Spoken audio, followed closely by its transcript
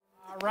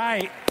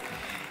Right.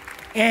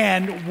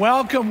 And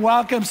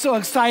welcome. So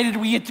excited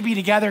we get to be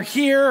together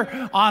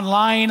here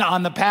online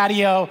on the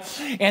patio.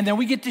 And then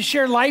we get to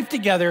share life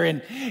together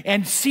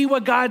and see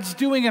what God's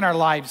doing in our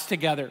lives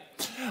together.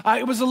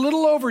 It was a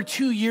little over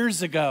 2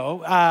 years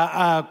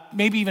ago,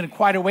 maybe even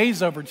quite a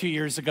ways over 2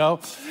 years ago,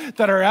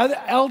 that our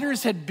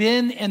elders had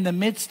been in the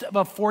midst of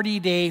a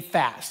 40-day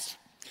fast.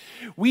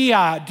 We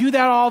do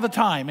that all the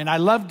time, and I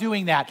love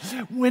doing that.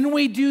 When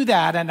we do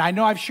that, and I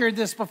know I've shared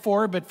this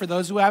before, but for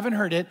those who haven't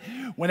heard it,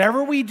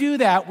 whenever we do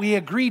that, we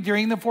agree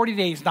during the 40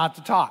 days not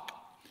to talk.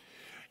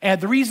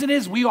 And the reason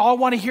is we all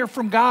want to hear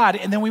from God,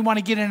 and then we want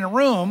to get in a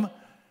room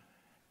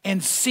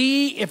and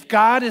see if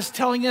God is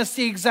telling us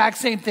the exact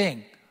same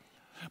thing.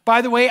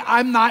 By the way,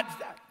 I'm not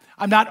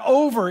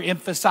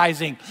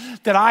overemphasizing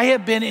that I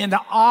have been in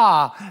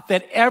awe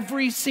that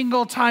every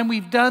single time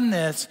we've done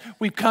this,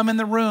 we've come in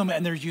the room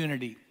and there's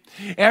unity.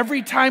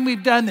 Every time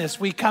we've done this,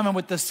 we come in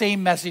with the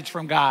same message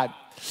from God.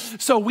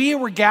 So we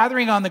were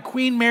gathering on the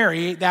Queen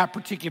Mary that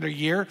particular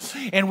year,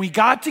 and we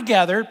got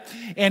together,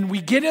 and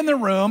we get in the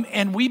room,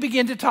 and we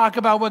begin to talk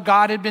about what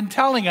God had been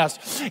telling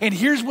us. And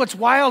here's what's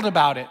wild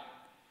about it.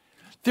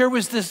 There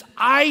was this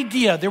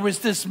idea, there was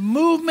this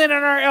movement in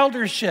our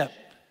eldership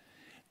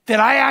that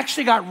I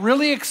actually got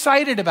really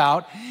excited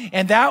about,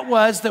 and that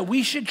was that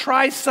we should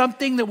try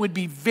something that would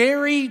be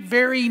very,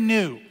 very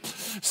new.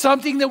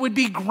 Something that would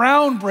be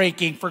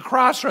groundbreaking for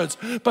Crossroads,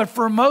 but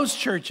for most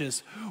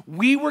churches,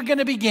 we were going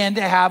to begin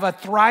to have a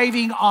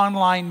thriving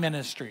online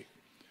ministry.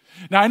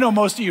 Now, I know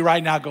most of you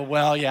right now go,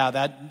 well,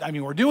 yeah,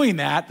 we're doing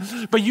that,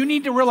 but you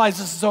need to realize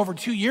this is over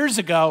 2 years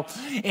ago,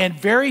 and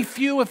very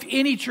few, if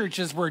any,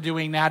 churches were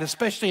doing that,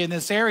 especially in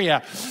this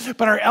area.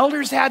 But our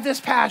elders had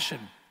this passion.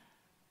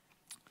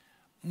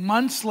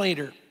 Months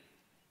later,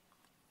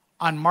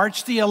 on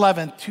March the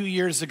 11th, 2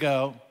 years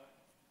ago,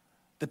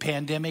 the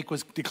pandemic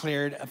was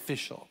declared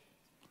official.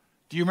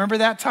 Do you remember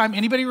that time?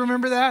 Anybody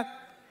remember that?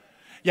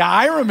 Yeah,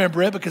 I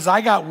remember it because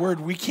I got word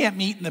we can't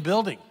meet in the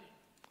building.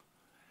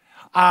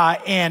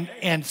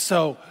 And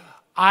so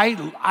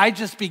I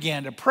just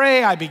began to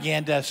pray. I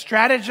began to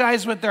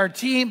strategize with our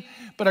team.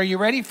 But are you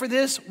ready for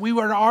this? We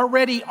were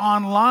already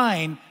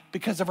online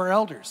because of our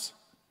elders.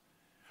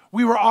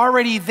 We were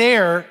already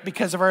there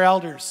because of our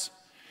elders.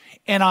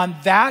 And on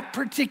that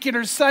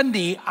particular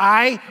Sunday,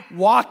 I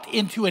walked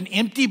into an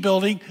empty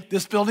building.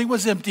 This building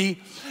was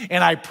empty.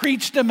 And I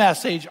preached a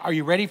message, are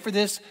you ready for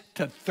this?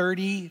 To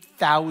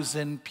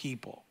 30,000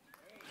 people.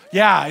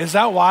 Yeah, is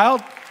that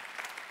wild?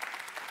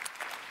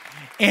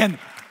 And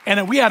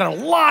we had a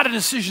lot of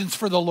decisions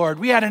for the Lord.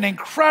 We had an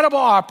incredible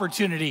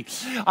opportunity.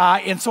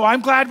 And so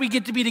I'm glad we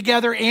get to be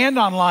together and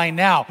online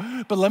now.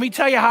 But let me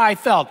tell you how I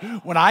felt.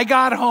 When I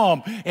got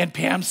home and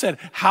Pam said,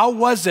 how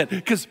was it?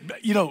 Because,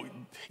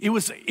 it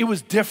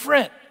was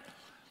different.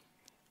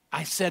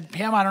 I said,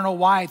 Pam, I don't know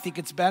why, I think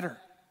it's better.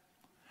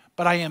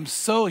 But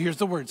here's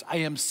the words, I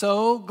am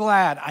so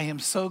glad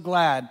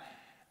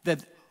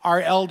that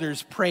our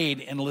elders prayed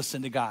and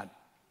listened to God.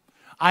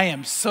 I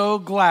am so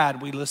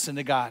glad we listened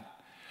to God.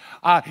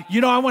 I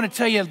want to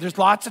tell you, there's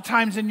lots of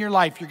times in your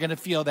life you're going to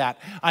feel that.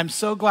 I'm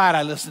so glad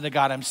I listened to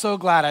God. I'm so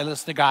glad I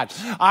listened to God.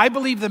 I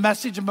believe the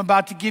message I'm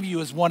about to give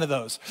you is one of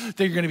those, that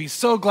you're going to be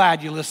so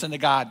glad you listened to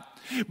God.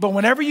 But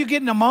whenever you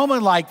get in a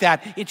moment like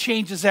that, it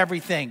changes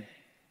everything.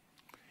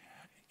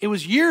 It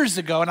was years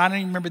ago, and I don't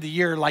even remember the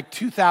year, like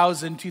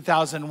 2000,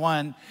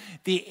 2001,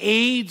 the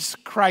AIDS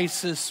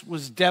crisis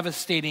was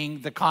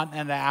devastating the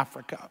continent of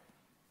Africa.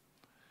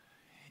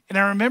 And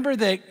I remember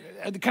that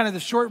kind of the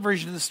short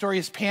version of the story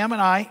is Pam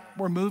and I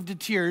were moved to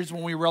tears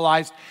when we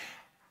realized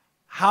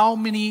how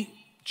many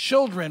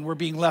children were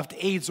being left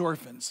AIDS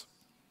orphans.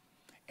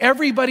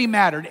 Everybody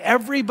mattered.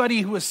 Everybody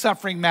who was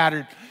suffering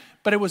mattered.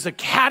 But it was a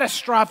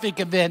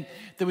catastrophic event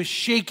that was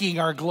shaking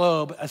our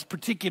globe,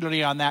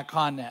 particularly on that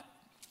continent.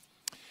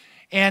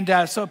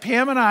 And so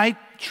Pam and I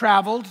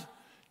traveled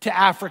to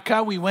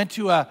Africa. We went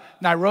to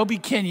Nairobi,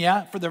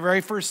 Kenya for the very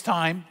first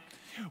time.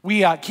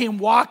 We came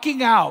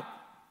walking out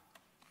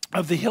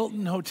of the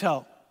Hilton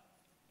Hotel.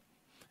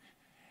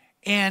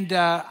 And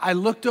I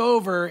looked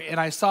over and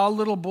I saw a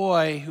little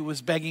boy who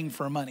was begging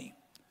for money.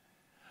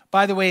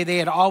 By the way, they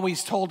had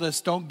always told us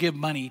don't give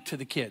money to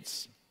the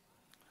kids.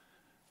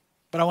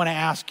 But I want to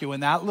ask you, when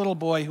that little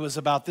boy who was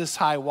about this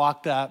high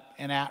walked up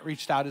and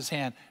reached out his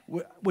hand,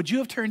 would you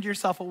have turned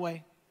yourself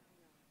away?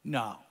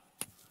 No.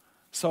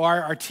 So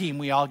our team,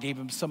 we all gave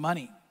him some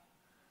money.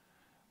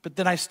 But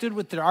then I stood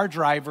with our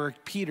driver,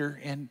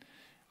 Peter, and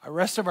the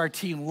rest of our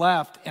team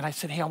left, and I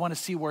said, hey, I want to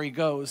see where he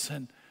goes.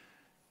 And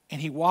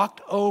he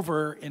walked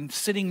over, and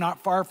sitting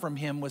not far from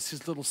him was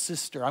his little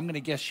sister. I'm going to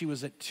guess she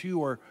was at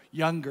 2 or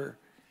younger.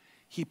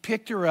 He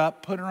picked her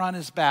up, put her on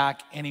his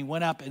back, and he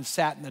went up and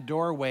sat in the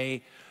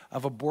doorway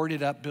of a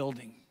boarded up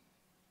building.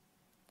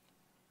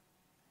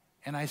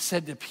 And I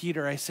said to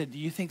Peter, do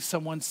you think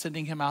someone's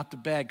sending him out to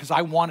beg? Because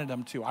I wanted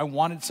him to. I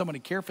wanted someone to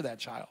care for that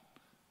child.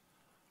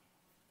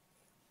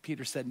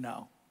 Peter said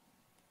no.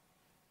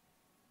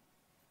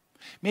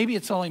 Maybe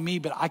it's only me,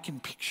 but I can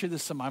picture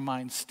this in my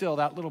mind still.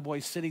 That little boy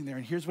sitting there,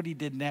 and here's what he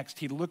did next.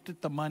 He looked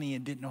at the money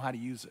and didn't know how to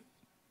use it.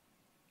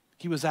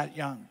 He was that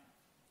young.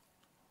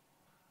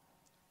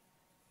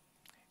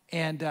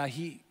 And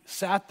he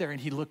sat there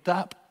and he looked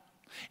up.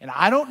 And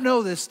I don't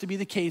know this to be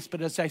the case,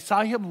 but as I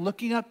saw him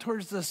looking up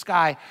towards the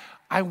sky,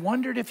 I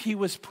wondered if he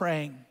was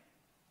praying,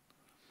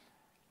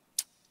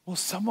 will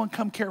someone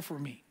come care for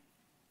me?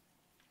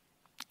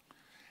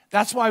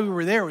 That's why we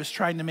were there, was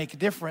trying to make a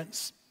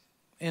difference.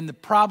 And the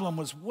problem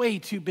was way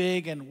too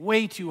big and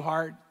way too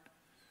hard.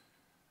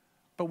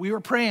 But we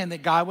were praying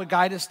that God would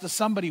guide us to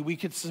somebody we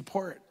could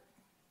support.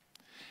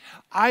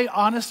 I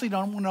honestly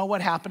don't know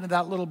what happened to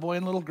that little boy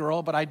and little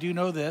girl, but I do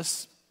know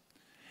this,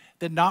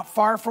 that not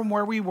far from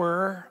where we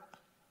were,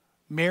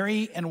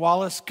 Mary and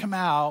Wallace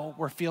Kamau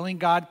were feeling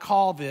God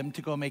call them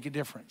to go make a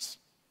difference.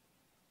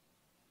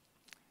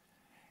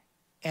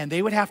 And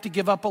they would have to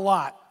give up a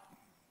lot.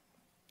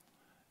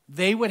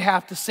 They would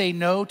have to say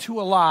no to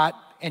a lot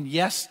and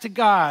yes to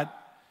God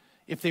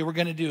if they were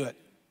going to do it.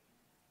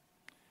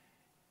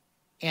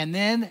 And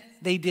then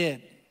they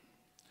did.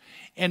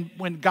 And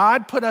when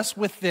God put us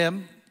with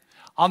them,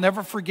 I'll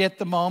never forget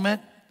the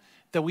moment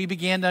that we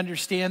began to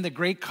understand the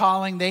great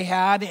calling they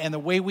had and the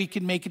way we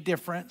could make a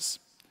difference.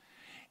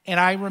 And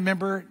I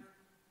remember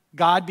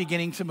God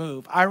beginning to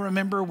move. I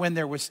remember when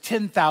there was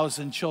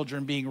 10,000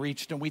 children being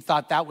reached, and we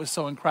thought that was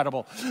so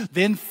incredible.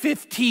 Then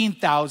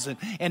 15,000,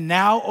 and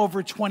now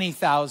over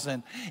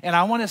 20,000. And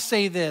I want to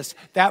say this,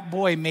 that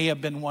boy may have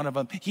been one of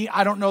them.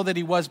 I don't know that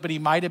he was, but he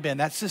might have been.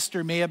 That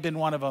sister may have been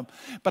one of them.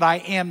 But I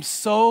am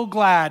so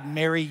glad,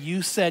 Mary,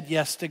 you said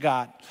yes to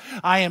God.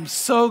 I am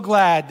so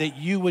glad that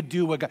you would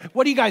do what God.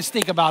 What do you guys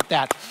think about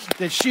that?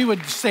 That she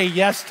would say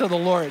yes to the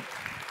Lord.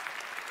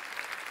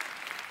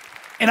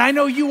 And I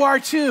know you are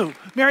too.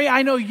 Mary,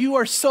 I know you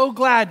are so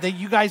glad that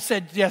you guys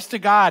said yes to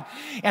God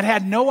and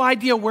had no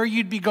idea where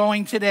you'd be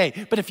going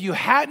today. But if you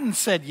hadn't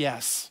said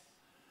yes,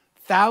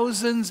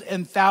 thousands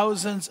and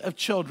thousands of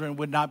children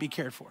would not be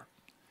cared for.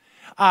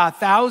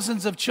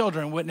 Thousands of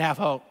children wouldn't have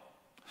hope.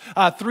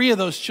 3 of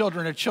those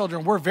children are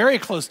children we're very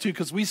close to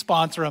because we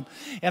sponsor them.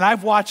 And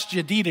I've watched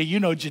Jadida, you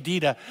know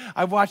Jadida.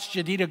 I've watched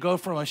Jadida go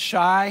from a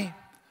shy,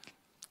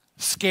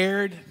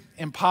 scared,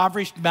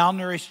 impoverished,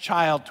 malnourished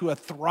child to a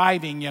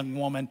thriving young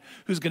woman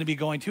who's going to be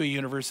going to a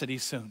university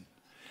soon.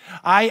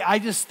 I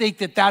just think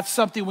that that's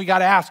something we got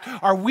to ask.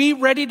 Are we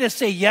ready to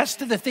say yes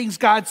to the things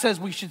God says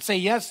we should say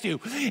yes to?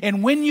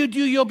 And when you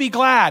do, you'll be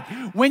glad.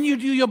 When you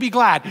do, you'll be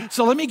glad.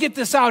 So let me get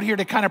this out here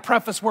to kind of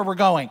preface where we're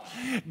going.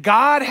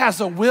 God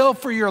has a will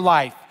for your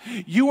life.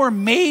 You are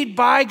made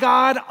by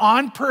God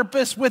on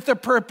purpose, with a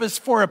purpose,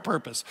 for a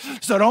purpose.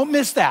 So don't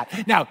miss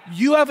that. Now,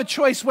 you have a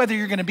choice whether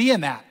you're going to be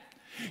in that.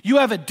 You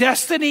have a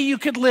destiny you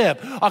could live,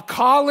 a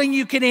calling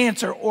you can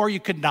answer, or you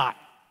could not.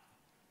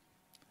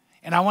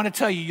 And I want to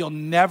tell you, you'll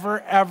never,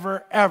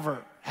 ever,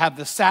 ever have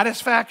the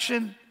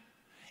satisfaction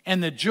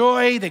and the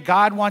joy that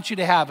God wants you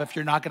to have if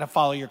you're not going to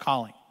follow your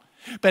calling.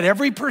 But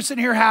every person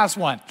here has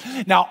one.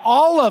 Now,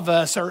 all of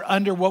us are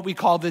under what we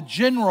call the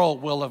general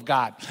will of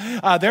God.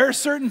 There are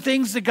certain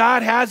things that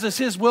God has as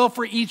his will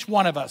for each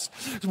one of us.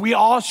 We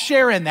all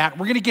share in that.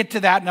 We're going to get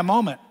to that in a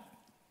moment.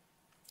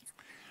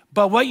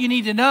 But what you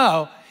need to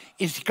know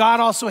is God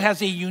also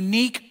has a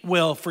unique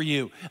will for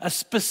you, a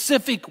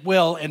specific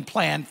will and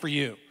plan for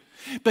you.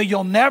 But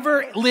you'll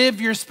never live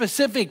your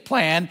specific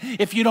plan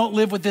if you don't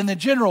live within the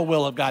general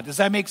will of God. Does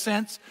that make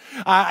sense?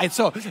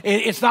 So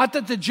it's not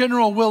that the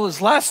general will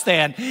is less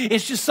than.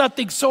 It's just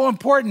something so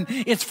important.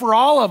 It's for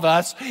all of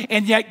us.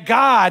 And yet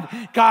God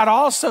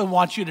also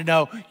wants you to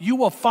know you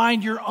will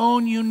find your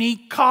own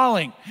unique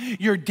calling,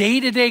 your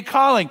day-to-day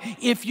calling,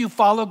 if you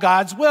follow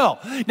God's will.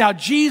 Now,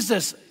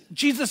 Jesus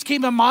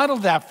came and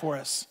modeled that for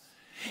us.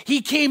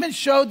 He came and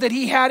showed that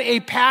he had a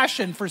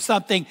passion for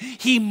something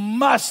he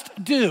must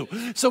do.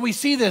 So we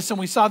see this, and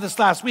we saw this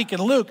last week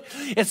in Luke.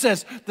 It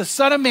says, the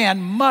Son of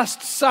Man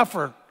must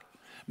suffer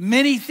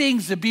many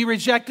things, to be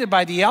rejected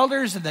by the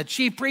elders and the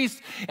chief priests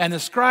and the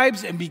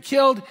scribes, and be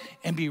killed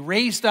and be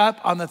raised up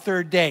on the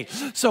 3rd day.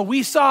 So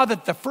we saw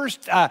that the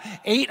first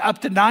 8 up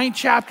to 9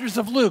 chapters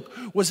of Luke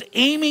was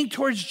aiming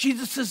towards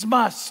Jesus's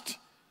must.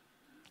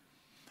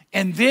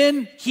 And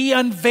then he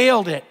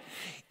unveiled it.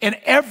 And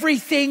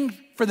everything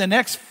for the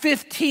next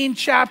 15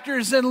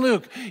 chapters in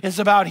Luke is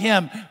about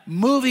him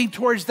moving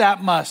towards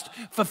that must,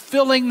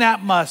 fulfilling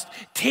that must,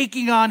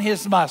 taking on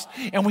his must.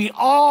 And we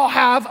all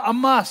have a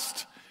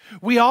must.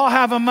 We all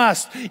have a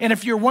must. And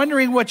if you're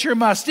wondering what your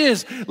must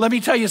is, let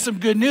me tell you some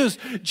good news.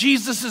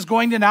 Jesus is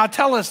going to now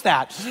tell us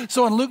that.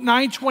 So in Luke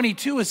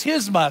 9:22 is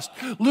his must.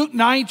 Luke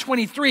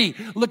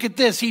 9:23, look at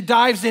this. He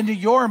dives into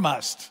your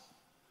must.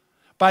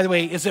 By the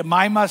way, is it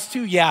my must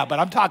too? Yeah, but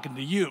I'm talking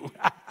to you.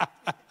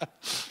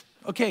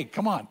 Okay,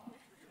 come on.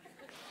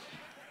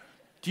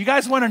 Do you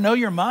guys want to know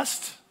your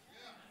must?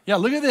 Yeah,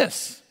 look at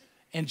this.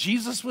 And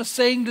Jesus was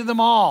saying to them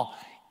all,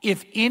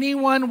 if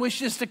anyone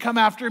wishes to come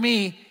after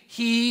me,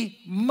 he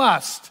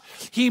must.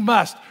 He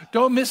must.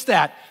 Don't miss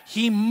that.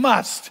 He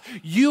must.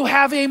 You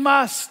have a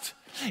must.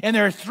 And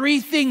there are three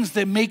things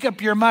that make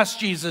up your must,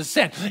 Jesus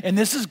said. And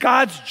this is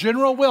God's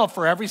general will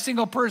for every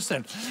single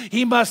person.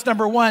 He must,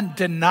 number one,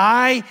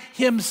 deny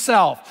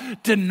himself.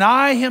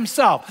 Deny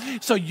himself.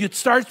 So it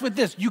starts with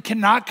this. You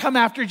cannot come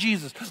after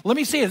Jesus. Let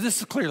me say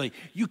this clearly.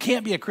 You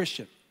can't be a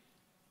Christian.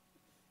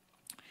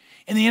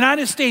 In the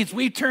United States,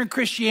 we've turned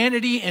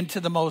Christianity into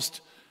the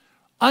most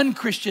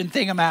unchristian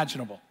thing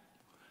imaginable.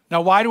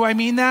 Now, why do I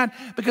mean that?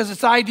 Because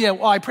it's the idea,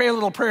 well, I pray a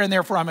little prayer and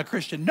therefore I'm a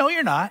Christian. No,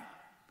 you're not.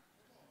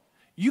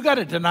 You got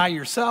to deny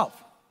yourself.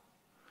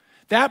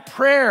 That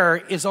prayer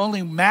is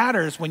only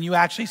matters when you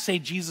actually say,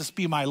 Jesus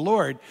be my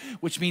Lord,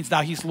 which means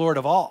now he's Lord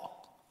of all.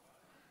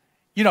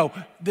 You know,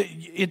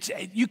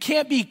 you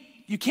can't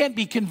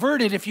be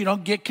converted if you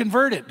don't get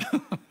converted.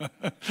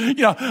 You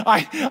know,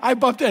 I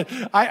bumped it.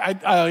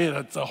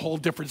 It's a whole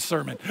different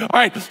sermon. All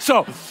right,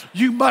 so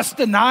you must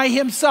deny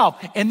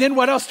himself. And then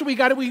what else do we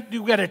got to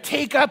do? We got to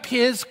take up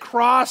his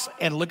cross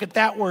and look at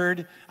that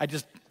word. I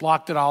just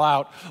blocked it all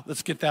out.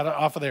 Let's get that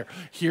off of there.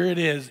 Here it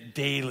is,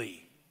 daily.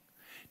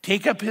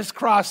 Take up his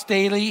cross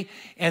daily,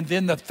 and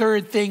then the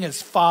third thing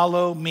is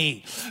follow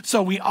me.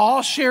 So we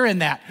all share in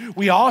that.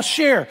 We all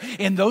share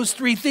in those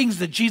three things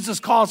that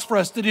Jesus calls for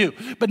us to do.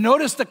 But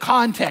notice the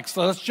context.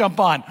 So let's jump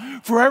on.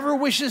 For whoever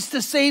wishes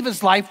to save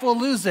his life will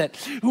lose it.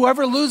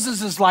 Whoever loses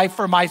his life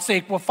for my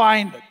sake will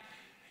find it.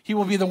 He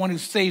will be the one who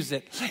saves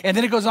it. And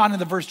then it goes on in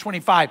the verse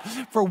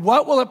 25. For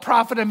what will it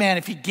profit a man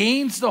if he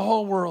gains the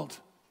whole world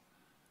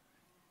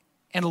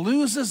and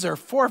loses or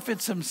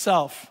forfeits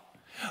himself?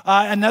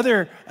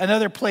 Another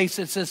place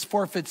it says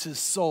forfeits his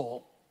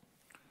soul.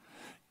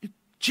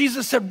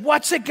 Jesus said,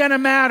 what's it going to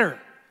matter?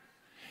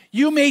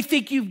 You may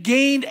think you've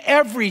gained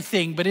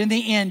everything, but in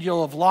the end,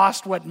 you'll have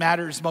lost what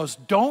matters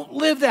most. Don't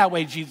live that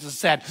way, Jesus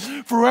said.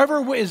 For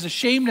whoever is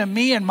ashamed of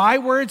me and my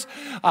words,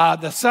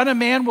 the Son of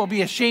Man will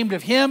be ashamed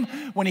of him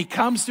when he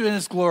comes to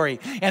his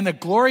glory and the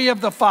glory of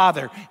the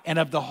Father and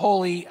of the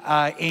holy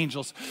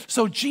angels.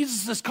 So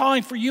Jesus is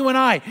calling for you and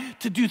I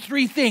to do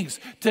three things: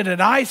 to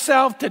deny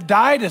self, to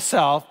die to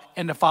self,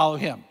 and to follow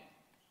him.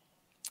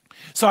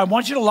 So I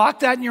want you to lock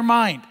that in your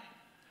mind.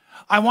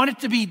 I want it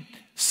to be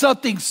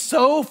something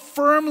so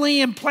firmly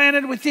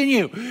implanted within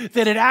you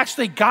that it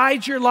actually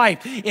guides your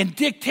life and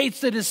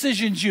dictates the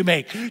decisions you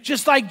make.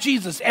 Just like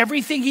Jesus,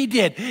 everything he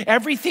did,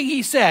 everything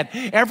he said,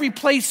 every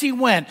place he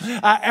went,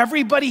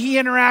 everybody he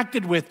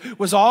interacted with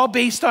was all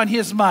based on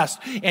his must.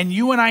 And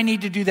you and I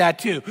need to do that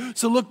too.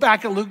 So look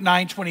back at Luke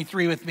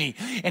 9:23 with me.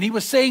 And he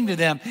was saying to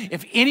them,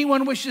 if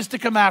anyone wishes to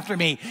come after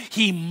me,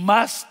 he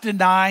must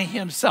deny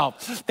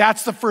himself.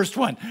 That's the first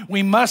one.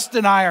 We must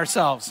deny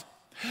ourselves.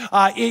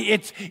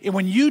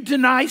 When you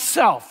deny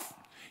self,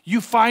 you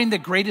find the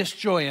greatest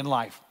joy in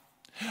life.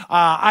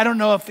 I don't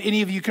know if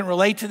any of you can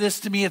relate to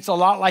this. To me, it's a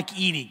lot like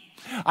eating.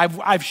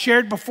 I've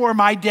shared before,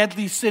 my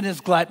deadly sin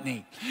is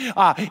gluttony.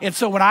 And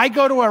so when I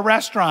go to a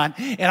restaurant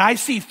and I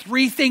see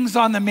three things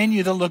on the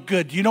menu that look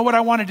good, do you know what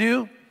I want to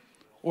do?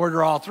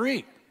 Order all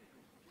three.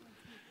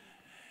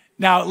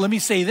 Now, let me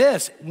say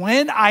this.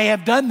 When I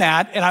have done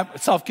that, and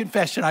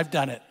self-confession, I've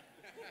done it.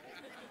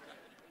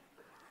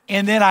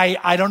 And then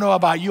I don't know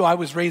about you, I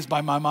was raised by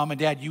my mom and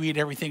dad. You eat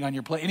everything on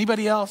your plate.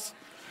 Anybody else?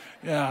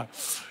 Yeah,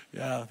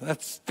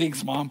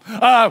 thanks, Mom.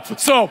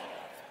 So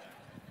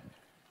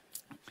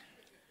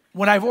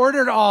when I've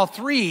ordered all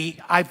three,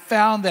 I've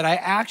found that I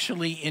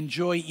actually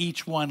enjoy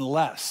each one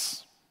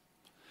less.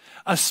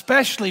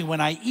 Especially when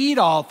I eat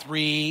all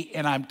three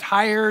and I'm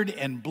tired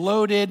and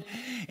bloated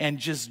and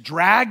just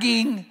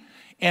dragging.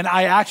 And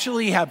I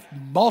actually have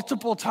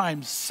multiple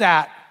times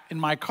sat in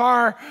my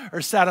car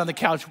or sat on the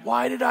couch.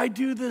 Why did I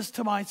do this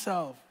to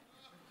myself?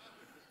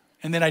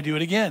 And then I do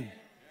it again.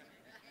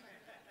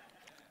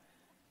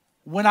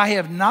 When I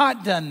have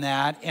not done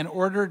that and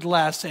ordered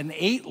less and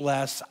ate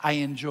less, I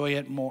enjoy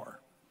it more.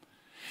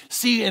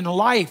 See, in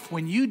life,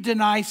 when you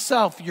deny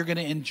self, you're going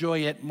to enjoy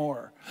it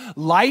more.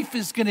 Life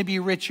is going to be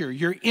richer.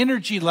 Your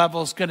energy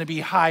level is going to be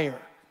higher.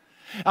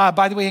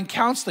 By the way, in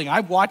counseling,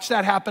 I've watched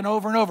that happen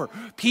over and over.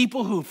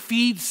 People who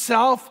feed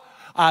self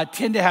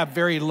tend to have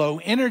very low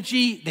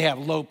energy. They have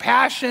low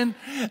passion.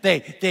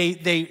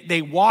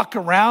 They walk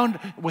around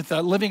with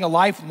living a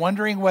life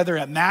wondering whether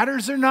it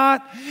matters or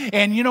not.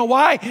 And you know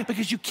why?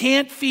 Because you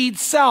can't feed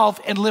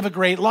self and live a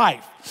great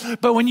life.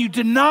 But when you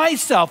deny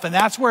self, and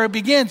that's where it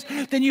begins,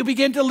 then you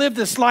begin to live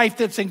this life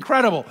that's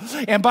incredible.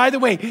 And by the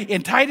way,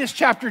 in Titus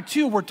chapter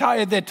 2,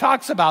 that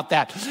talks about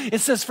that. It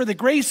says, for the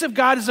grace of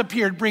God has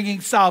appeared, bringing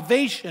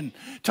salvation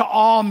to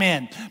all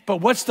men. But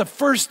what's the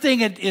first thing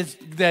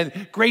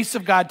the grace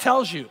of God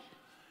tells you?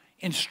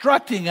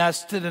 Instructing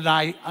us to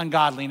deny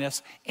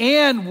ungodliness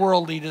and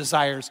worldly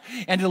desires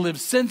and to live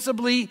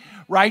sensibly,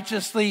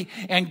 righteously,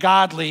 and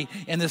godly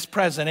in this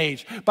present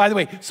age. By the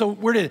way, so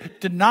we're to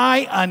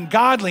deny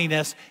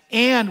ungodliness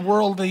and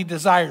worldly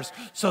desires.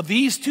 So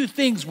these two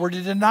things we're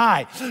to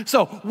deny.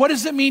 So what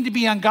does it mean to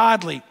be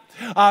ungodly?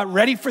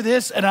 Ready for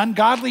this? An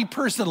ungodly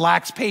person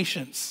lacks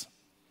patience.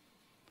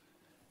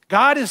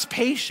 God is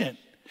patient.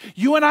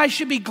 You and I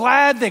should be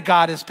glad that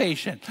God is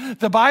patient.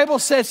 The Bible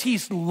says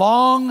he's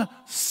long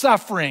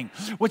suffering,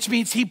 which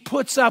means he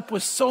puts up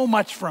with so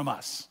much from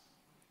us.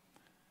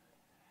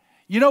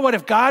 You know what?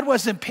 If God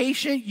wasn't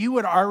patient, you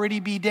would already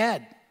be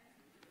dead.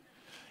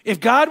 If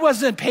God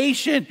wasn't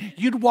patient,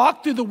 you'd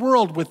walk through the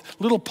world with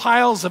little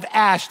piles of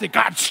ash that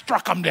God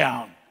struck them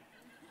down.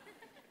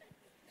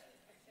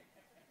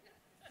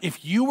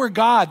 If you were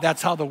God,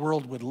 that's how the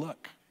world would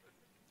look,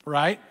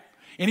 right?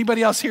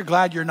 Anybody else here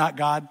glad you're not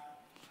God?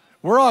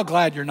 We're all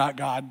glad you're not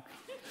God.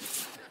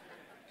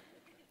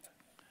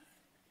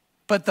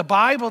 But the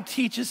Bible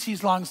teaches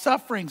he's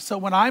long-suffering. So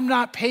when I'm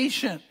not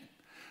patient,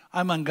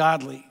 I'm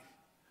ungodly.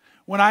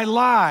 When I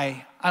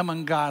lie, I'm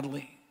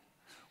ungodly.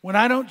 When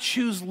I don't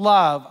choose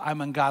love,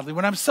 I'm ungodly.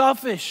 When I'm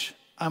selfish,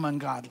 I'm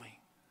ungodly.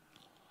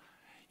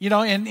 You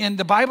know, and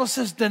the Bible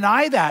says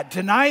deny that,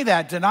 deny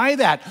that, deny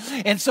that.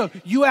 And so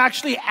you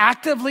actually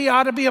actively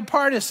ought to be a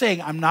part of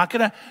saying, I'm not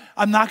gonna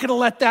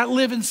let that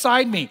live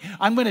inside me.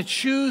 I'm gonna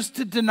choose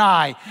to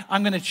deny.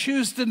 I'm gonna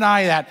choose to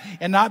deny that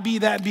and not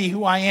be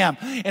who I am.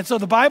 And so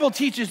the Bible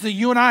teaches that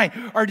you and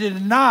I are to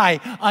deny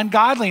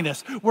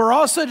ungodliness. We're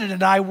also to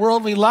deny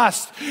worldly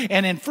lust.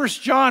 And in 1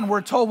 John,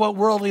 we're told what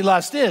worldly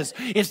lust is.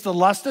 It's the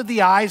lust of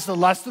the eyes, the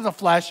lust of the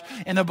flesh,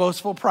 and the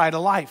boastful pride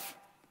of life.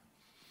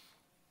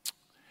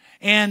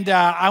 And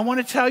I want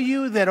to tell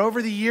you that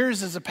over the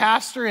years as a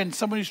pastor and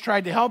someone who's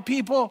tried to help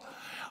people,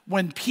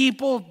 when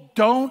people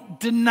don't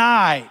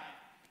deny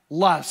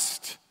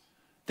lust,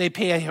 they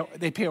pay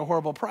a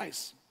horrible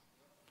price.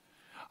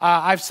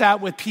 I've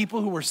sat with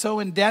people who were so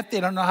in debt,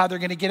 they don't know how they're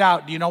going to get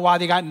out. Do you know why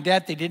they got in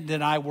debt? They didn't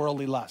deny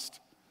worldly lust.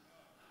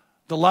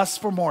 The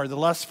lust for more, the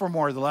lust for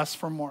more, the lust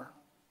for more.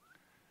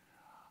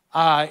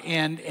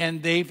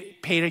 And they've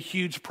paid a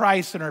huge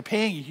price and are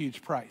paying a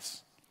huge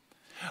price.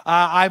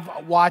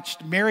 I've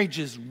watched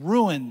marriages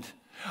ruined.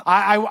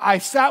 I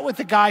sat with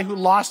a guy who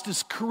lost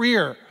his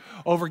career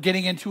over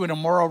getting into an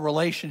immoral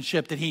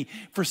relationship that he,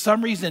 for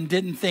some reason,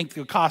 didn't think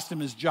would cost him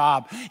his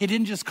job. It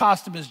didn't just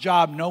cost him his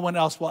job. No one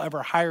else will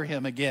ever hire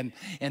him again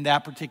in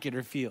that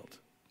particular field.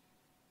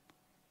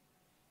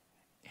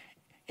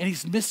 And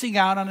he's missing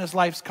out on his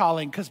life's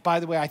calling because, by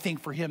the way, I think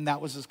for him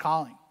that was his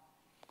calling.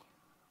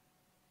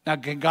 Now,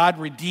 can God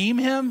redeem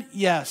him?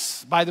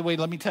 Yes. By the way,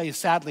 let me tell you,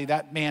 sadly,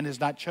 that man has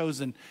not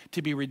chosen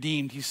to be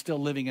redeemed. He's still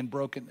living in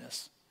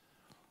brokenness.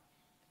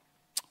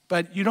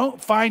 But you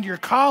don't find your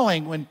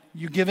calling when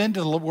you give in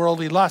to the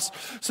worldly lust.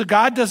 So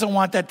God doesn't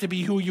want that to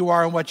be who you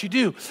are and what you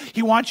do.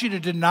 He wants you to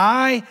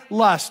deny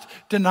lust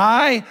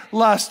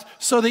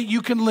so that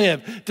you can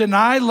live.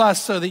 Deny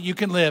lust so that you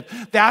can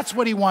live. That's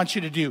what he wants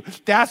you to do.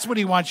 That's what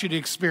he wants you to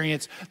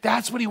experience.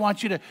 That's what he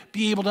wants you to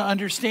be able to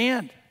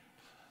understand.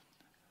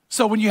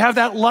 So when you have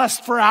that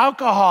lust for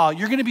alcohol,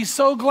 you're going to be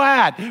so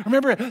glad.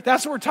 Remember,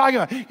 that's what we're talking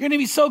about. You're going to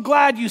be so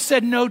glad you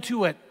said no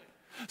to it.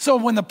 So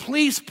when the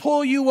police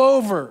pull you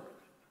over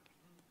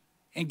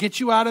and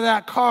get you out of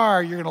that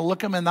car, you're going to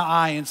look them in the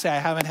eye and say, I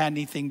haven't had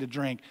anything to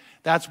drink.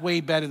 That's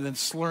way better than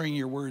slurring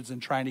your words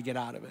and trying to get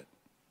out of it.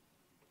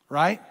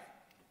 Right?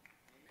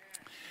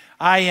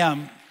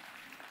 I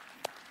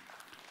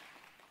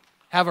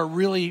have a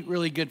really,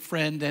 really good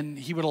friend, and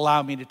he would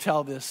allow me to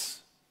tell this.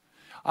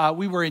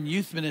 We were in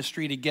youth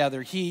ministry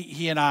together.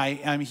 He and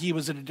I mean, he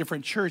was at a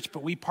different church,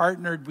 but we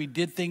partnered. We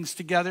did things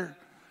together.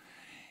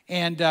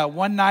 And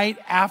one night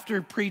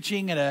after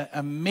preaching at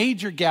a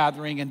major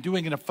gathering and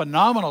doing a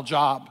phenomenal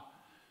job,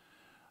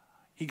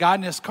 he got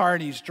in his car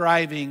and he's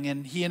driving,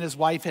 and he and his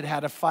wife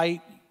had a fight.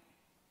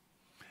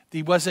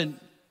 He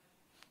wasn't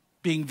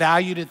being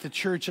valued at the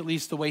church, at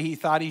least the way he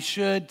thought he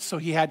should, so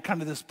he had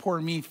kind of this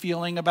poor me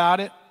feeling about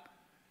it.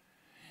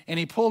 And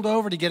he pulled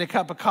over to get a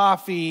cup of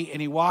coffee,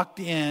 and he walked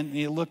in, and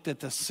he looked at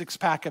the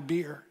 6-pack of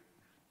beer.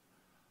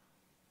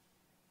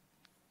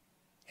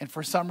 And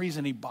for some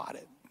reason, he bought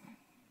it.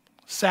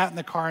 Sat in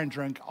the car and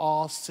drank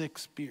all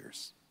 6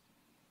 beers.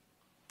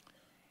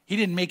 He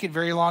didn't make it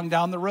very long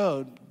down the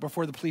road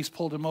before the police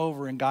pulled him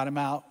over and got him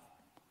out.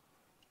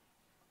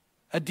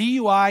 A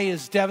DUI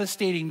is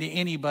devastating to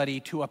anybody.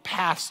 To a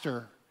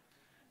pastor,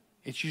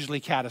 it's usually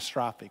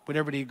catastrophic. Would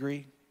everybody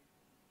agree?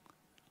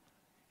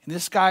 And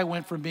this guy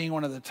went from being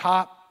one of the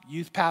top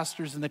youth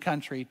pastors in the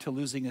country to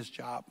losing his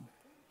job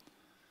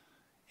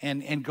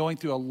and going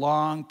through a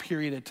long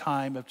period of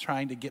time of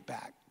trying to get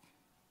back,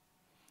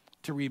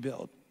 to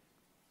rebuild.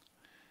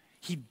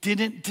 He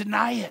didn't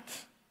deny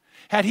it.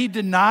 Had he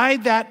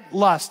denied that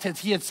lust, had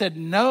he said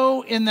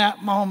no in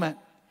that moment,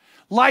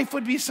 life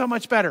would be so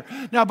much better.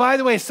 Now, by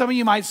the way, some of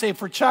you might say,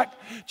 for Chuck,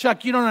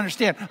 you don't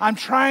understand. I'm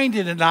trying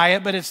to deny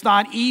it, but it's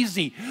not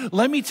easy.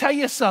 Let me tell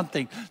you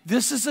something.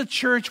 This is a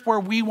church where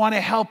we want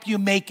to help you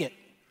make it.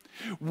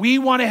 We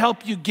want to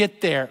help you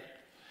get there.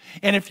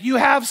 And if you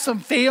have some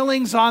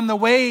failings on the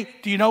way,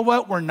 do you know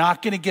what? We're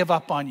not going to give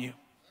up on you.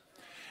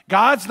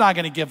 God's not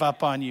going to give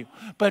up on you.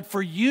 But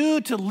for you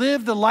to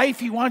live the life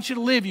he wants you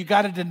to live, you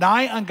got to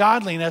deny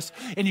ungodliness,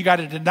 and you got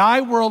to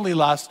deny worldly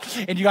lust,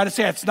 and you got to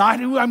say, it's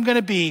not who I'm going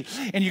to be,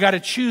 and you got to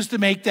choose to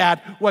make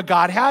that what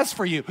God has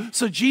for you.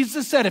 So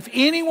Jesus said, if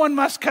anyone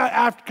wants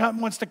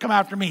to come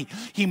after me,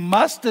 he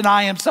must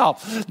deny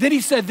himself. Then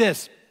he said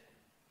this,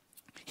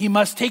 he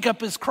must take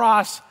up his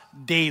cross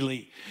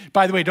daily.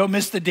 By the way, don't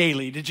miss the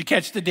daily. Did you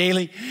catch the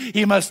daily?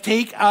 He must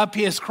take up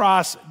his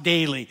cross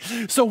daily.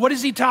 So what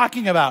is he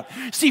talking about?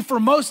 See, for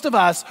most of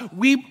us,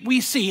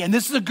 we see, and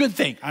this is a good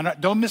thing,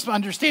 don't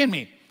misunderstand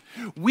me,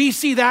 we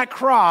see that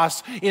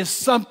cross is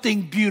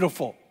something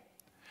beautiful.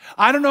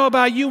 I don't know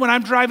about you, when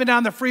I'm driving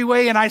down the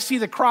freeway and I see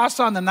the cross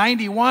on the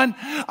 91,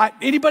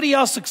 anybody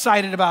else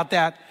excited about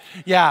that?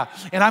 Yeah,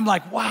 and I'm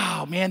like,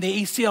 wow, man,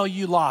 the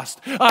ACLU lost.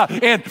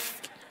 And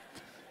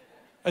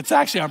it's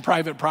actually on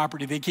private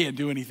property. They can't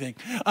do anything.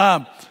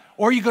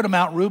 Or you go to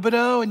Mount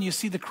Rubidoux and you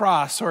see the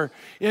cross.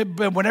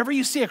 But whenever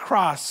you see a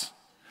cross,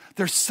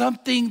 there's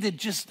something that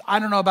just, I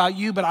don't know about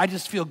you, but I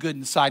just feel good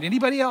inside.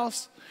 Anybody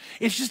else?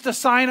 It's just a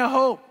sign of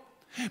hope.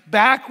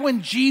 Back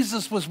when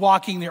Jesus was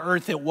walking the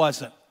earth, it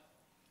wasn't.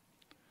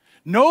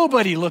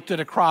 Nobody looked at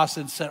a cross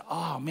and said,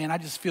 oh man, I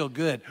just feel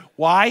good.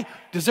 Why?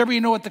 Does everybody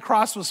know what the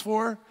cross was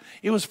for?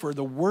 It was for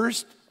the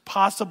worst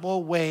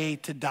possible way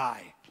to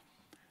die.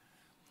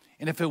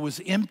 And if it was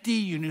empty,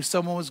 you knew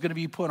someone was going to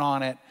be put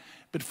on it.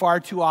 But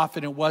far too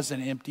often it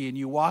wasn't empty. And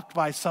you walked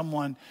by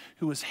someone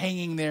who was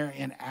hanging there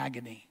in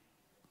agony.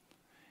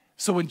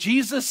 So when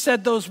Jesus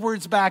said those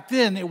words back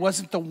then, it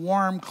wasn't the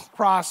warm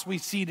cross we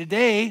see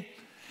today.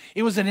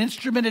 It was an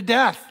instrument of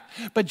death.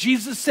 But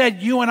Jesus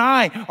said you and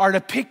I are to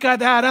pick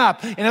that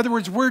up. In other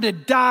words, we're to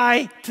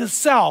die to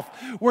self.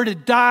 We're to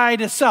die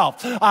to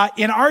self.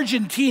 In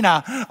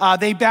Argentina,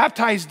 they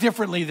baptize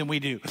differently than we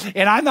do.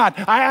 And I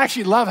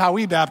actually love how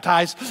we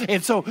baptize.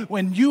 And so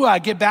when you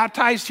get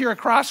baptized here at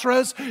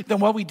Crossroads, then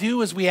what we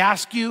do is we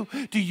ask you,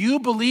 do you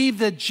believe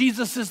that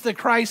Jesus is the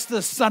Christ,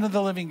 the Son of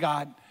the living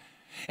God?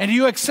 And do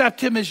you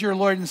accept him as your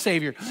Lord and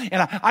Savior?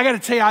 And I got to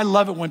tell you, I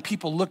love it when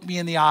people look me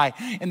in the eye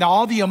and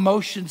all the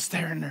emotions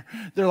there. And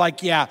they're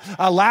like, yeah.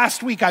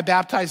 Last week I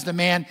baptized a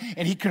man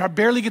and he could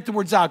barely get the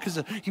words out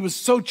because he was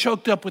so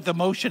choked up with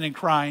emotion and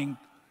crying.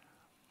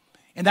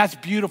 And that's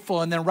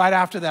beautiful. And then right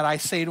after that, I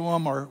say to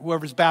him, or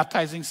whoever's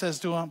baptizing says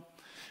to him,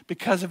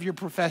 because of your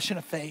profession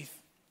of faith,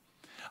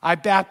 I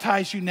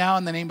baptize you now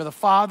in the name of the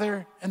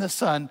Father and the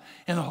Son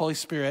and the Holy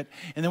Spirit.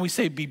 And then we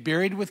say, be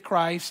buried with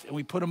Christ, and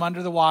we put him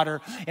under the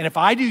water. And if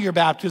I do your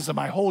baptism,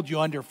 I hold you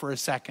under for a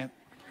second.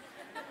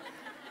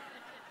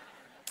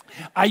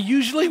 I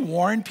usually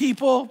warn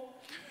people.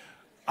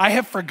 I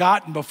have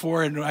forgotten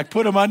before, and I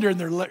put them under, and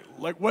they're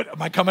like, what,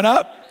 am I coming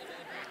up?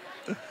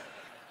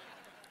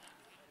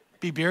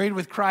 Be buried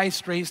with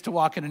Christ, raised to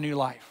walk in a new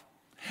life.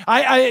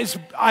 It's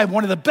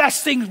one of the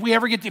best things we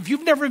ever get. If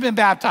you've never been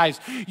baptized,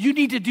 you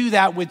need to do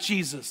that with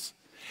Jesus.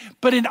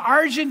 But in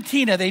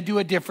Argentina, they do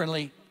it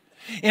differently.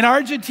 In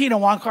Argentina,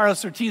 Juan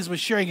Carlos Ortiz was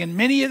sharing in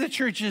many of the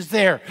churches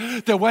there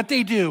that what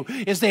they do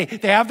is they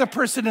have the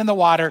person in the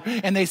water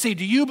and they say,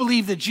 do you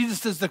believe that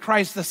Jesus is the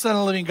Christ, the Son of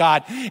the living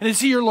God? And is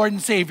he your Lord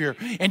and Savior?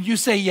 And you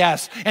say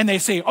yes. And they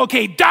say,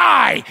 okay,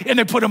 die. And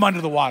they put him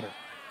under the water.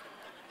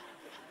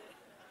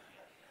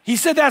 He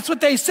said that's what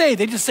they say.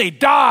 They just say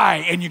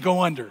die and you go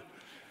under.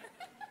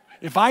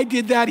 If I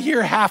did that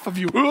here, half of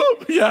you,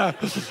 yeah.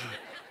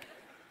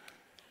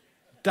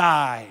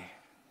 Die,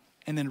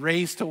 and then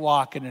raised to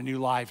walk in a new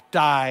life.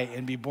 Die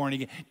and be born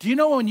again. Do you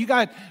know when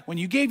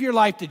you gave your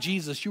life to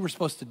Jesus, you were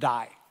supposed to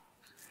die?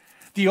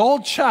 The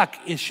old Chuck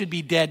should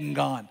be dead and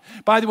gone.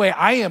 By the way,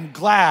 I am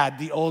glad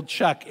the old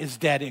Chuck is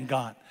dead and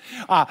gone.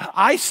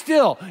 Corona's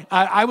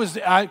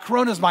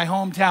my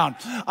hometown.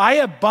 I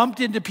have bumped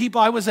into people.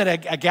 I was at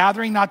a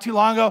gathering not too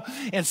long ago,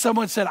 and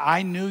someone said,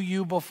 I knew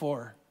you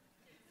before.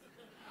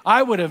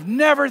 I would have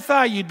never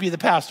thought you'd be the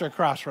pastor at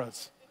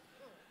Crossroads.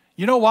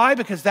 You know why?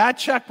 Because that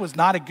Chuck was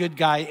not a good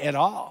guy at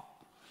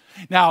all.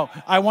 Now,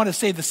 I want to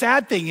say the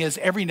sad thing is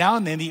every now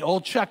and then the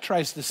old Chuck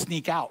tries to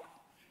sneak out.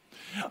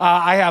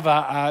 I have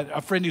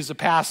a friend who's a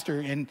pastor,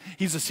 and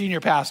he's a senior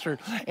pastor,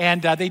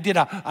 and they did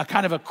a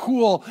kind of a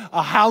cool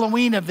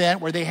Halloween event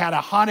where they had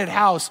a haunted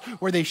house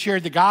where they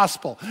shared the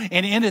gospel,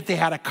 and in it they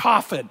had a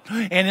coffin,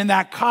 and in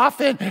that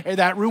coffin,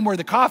 that room where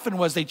the coffin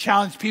was, they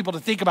challenged people to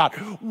think about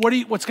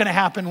what's going to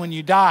happen when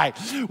you die.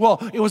 Well,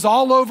 it was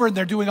all over, and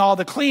they're doing all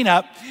the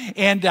cleanup,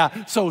 and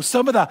so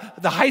some of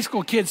the high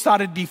school kids thought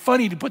it'd be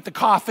funny to put the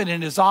coffin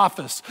in his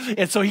office,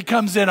 and so he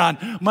comes in on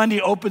Monday,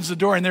 opens the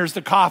door, and there's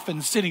the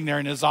coffin sitting there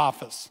in his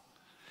office.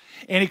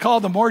 And he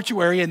called the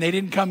mortuary and they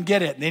didn't come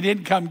get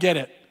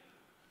it.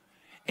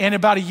 And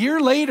about a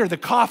year later, the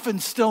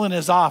coffin's still in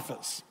his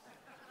office.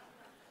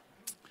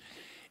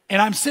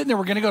 And I'm sitting there,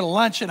 we're going to go to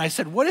lunch. And I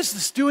said, what is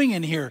this doing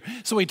in here?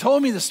 So he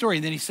told me the story.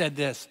 And then he said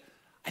this,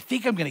 I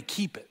think I'm going to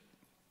keep it.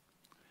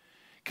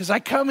 Because I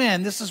come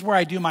in, this is where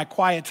I do my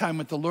quiet time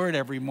with the Lord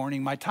every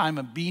morning, my time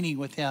of being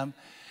with him.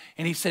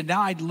 And he said,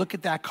 now I'd look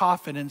at that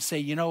coffin and say,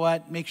 you know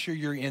what? Make sure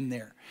you're in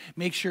there.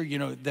 Make sure,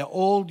 the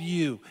old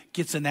you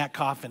gets in that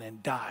coffin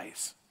and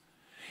dies.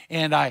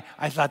 And I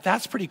thought,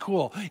 that's pretty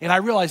cool. And I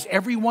realized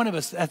every one of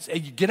us,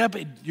 you get up,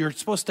 you're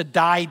supposed to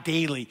die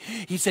daily.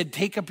 He said,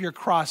 take up your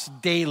cross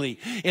daily.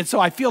 And so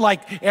I feel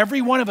like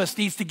every one of us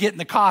needs to get in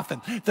the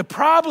coffin. The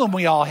problem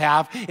we all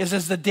have is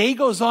as the day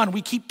goes on,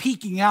 we keep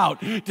peeking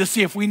out to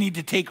see if we need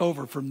to take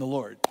over from the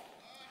Lord.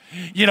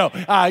 We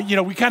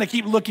kind of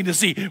keep looking to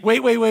see,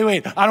 wait,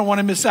 I don't want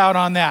to miss out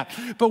on that.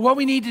 But what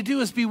we need to do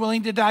is be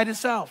willing to die to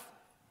self.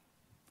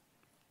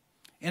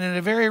 And in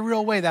a very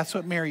real way, that's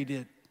what Mary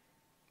did.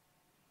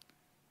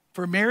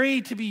 For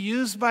Mary to be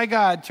used by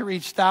God to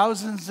reach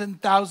thousands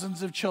and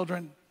thousands of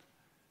children,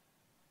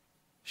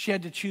 she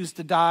had to choose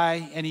to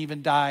die and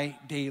even die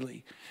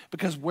daily.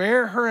 Because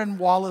where her and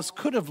Wallace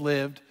could have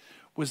lived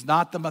was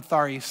not the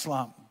Mathare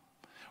slum.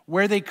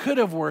 Where they could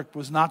have worked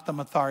was not the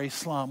Mathare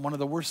slum, one of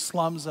the worst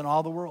slums in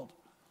all the world.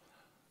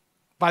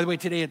 By the way,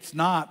 today it's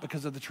not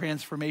because of the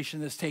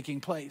transformation that's taking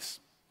place.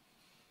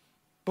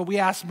 But we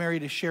asked Mary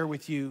to share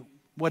with you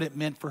what it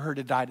meant for her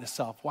to die to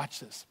self. Watch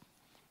this.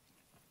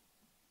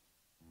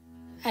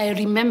 I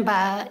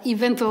remember,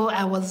 even though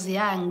I was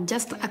young,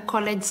 just a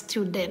college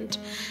student,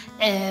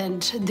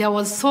 and there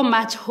was so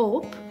much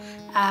hope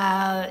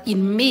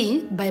in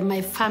me by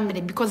my family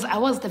because I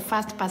was the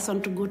first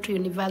person to go to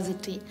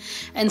university.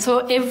 And so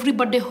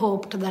everybody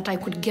hoped that I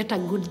could get a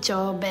good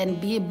job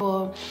and be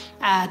able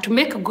to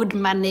make good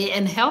money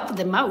and help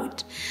them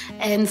out.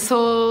 And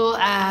so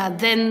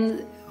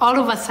then all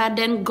of a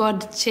sudden,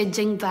 God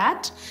changing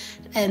that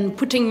and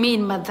putting me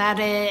in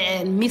Mathare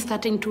and me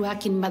starting to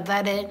work in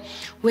Mathare,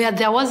 where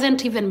there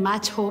wasn't even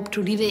much hope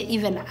to really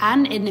even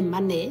earn any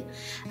money.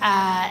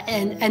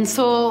 And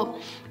so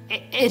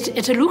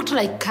it looked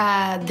like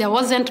there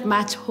wasn't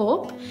much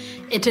hope.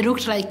 It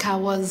looked like I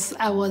was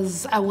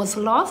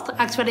lost.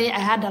 Actually, I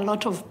had a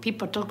lot of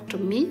people talk to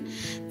me,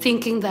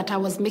 thinking that I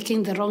was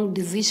making the wrong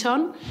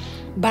decision.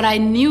 But I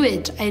knew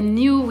it. I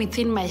knew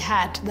within my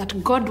heart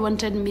that God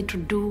wanted me to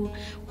do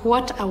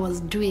what I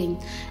was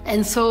doing.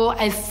 And so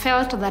I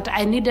felt that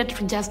I needed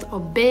to just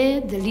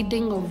obey the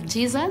leading of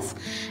Jesus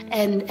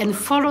and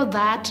follow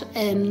that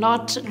and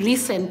not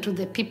listen to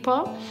the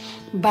people.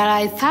 But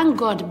I thank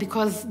God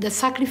because the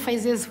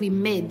sacrifices we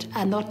made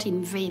are not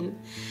in vain.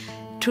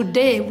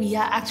 Today, we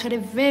are actually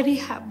very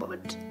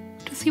humbled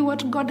to see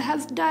what God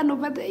has done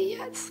over the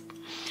years.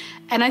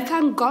 And I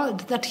thank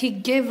God that He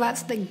gave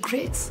us the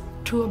grace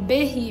to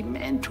obey Him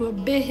and to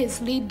obey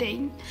His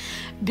leading,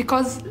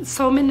 because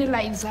so many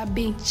lives are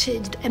being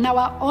changed and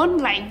our own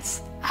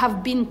lives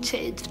have been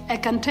changed. I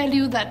can tell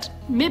you that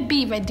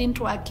maybe if I didn't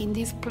work in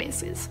these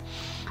places,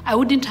 I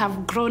wouldn't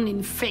have grown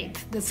in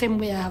faith the same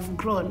way I have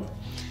grown.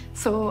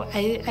 So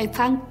I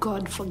thank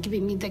God for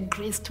giving me the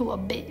grace to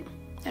obey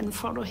and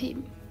follow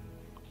Him.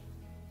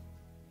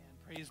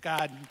 Praise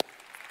God.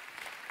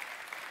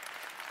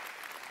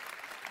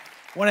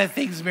 One of the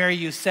things, Mary,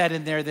 you said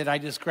in there that I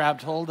just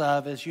grabbed hold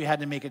of is you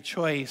had to make a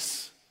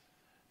choice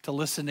to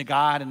listen to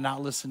God and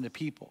not listen to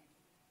people.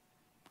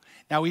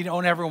 Now, we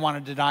don't ever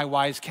want to deny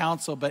wise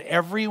counsel, but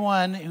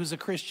everyone who's a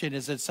Christian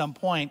is at some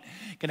point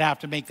going to have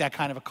to make that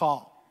kind of a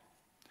call.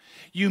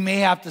 You may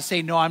have to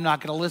say, no, I'm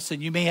not going to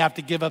listen. You may have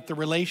to give up the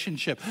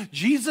relationship.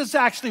 Jesus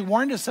actually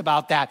warned us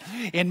about that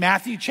in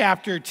Matthew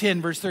chapter 10,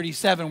 verse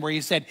 37, where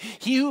He said,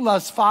 he who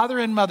loves father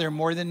and mother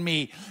more than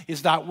me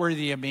is not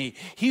worthy of me.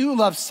 He who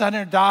loves son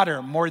or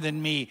daughter more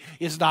than me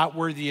is not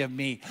worthy of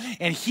me.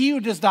 And he who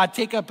does not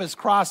take up his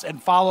cross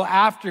and follow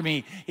after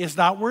me is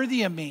not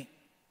worthy of me.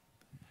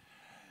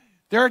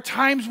 There are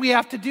times we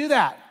have to do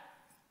that.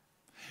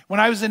 When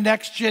I was in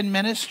Next Gen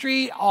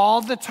Ministry,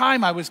 all the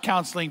time I was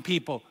counseling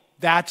people.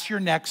 That's your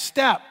next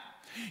step.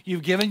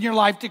 You've given your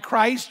life to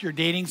Christ. You're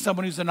dating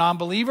someone who's a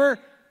non-believer.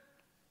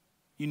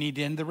 You need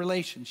to end the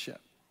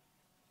relationship.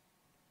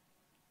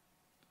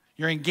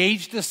 You're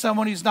engaged to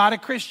someone who's not a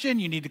Christian.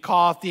 You need to call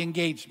off the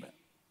engagement.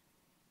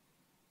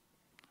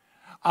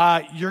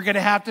 You're going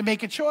to have to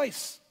make a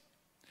choice.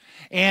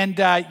 And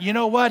you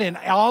know what? In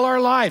all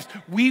our lives,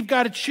 we've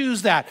got to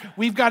choose that.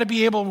 We've got to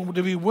be able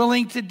to be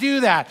willing to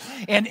do that.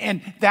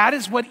 And that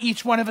is what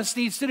each one of us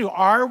needs to do.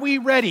 Are we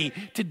ready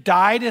to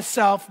die to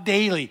self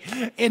daily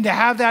and to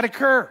have that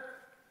occur?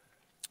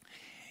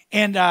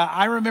 And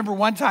I remember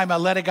one time I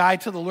led a guy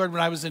to the Lord when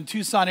I was in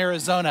Tucson,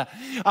 Arizona.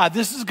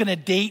 This is going to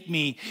date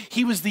me.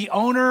 He was the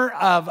owner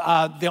of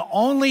the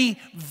only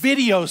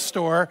video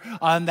store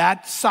on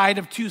that side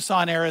of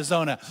Tucson,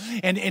 Arizona.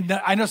 And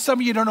I know some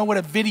of you don't know what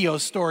a video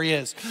store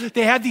is.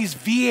 They had these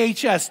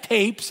VHS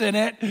tapes in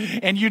it,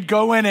 and you'd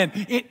go in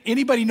and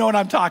anybody know what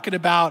I'm talking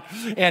about?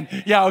 And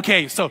yeah,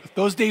 okay, so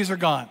those days are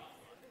gone.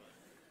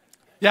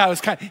 Yeah, it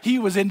was he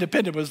was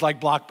independent. It was like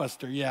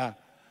Blockbuster, yeah.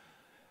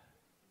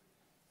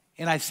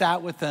 And I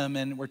sat with him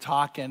and we're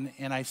talking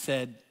and I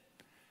said,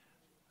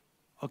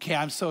 okay,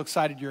 I'm so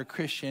excited you're a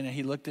Christian. And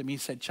he looked at me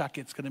and said, Chuck,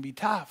 it's going to be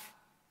tough.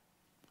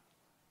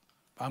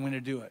 But I'm going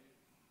to do it.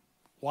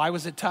 Why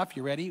was it tough?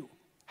 You ready?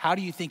 How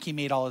do you think he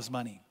made all his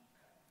money?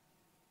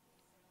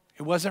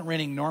 It wasn't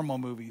renting normal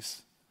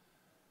movies.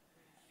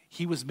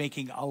 He was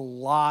making a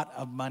lot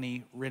of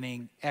money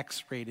renting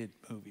X-rated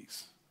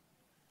movies.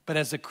 But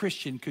as a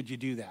Christian, could you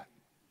do that?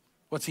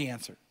 What's the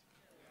answer?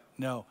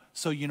 No.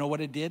 So you know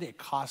what it did? It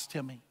cost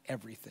him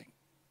everything.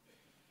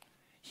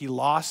 He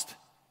lost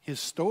his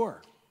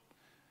store.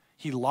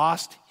 He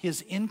lost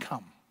his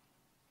income.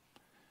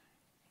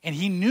 And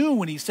he knew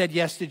when he said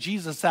yes to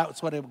Jesus,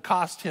 that's what it would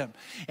cost him.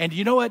 And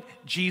you know what?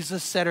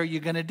 Jesus said, are you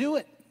going to do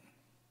it?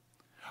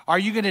 Are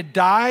you going to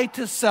die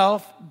to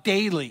self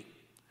daily?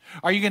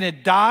 Are you going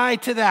to die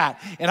to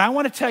that? And I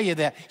want to tell you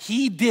that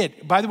he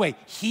did. By the way,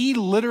 he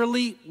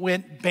literally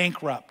went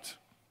bankrupt.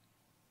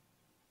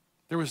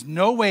 There was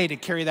no way to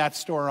carry that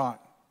store on.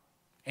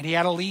 And he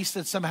had a lease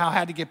that somehow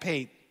had to get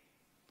paid.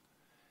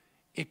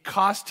 It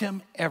cost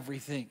him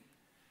everything.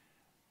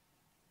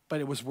 But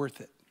it was worth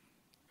it.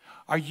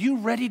 Are you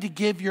ready to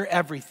give your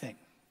everything?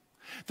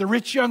 The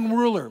rich young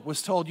ruler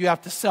was told you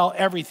have to sell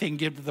everything,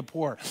 give to the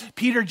poor.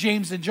 Peter,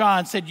 James, and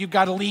John said you've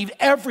got to leave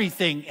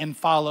everything and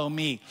follow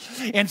me.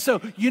 And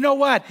so, you know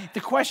what?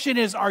 The question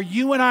is, are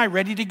you and I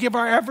ready to give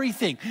our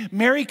everything?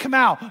 Mary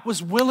Kamau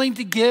was willing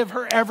to give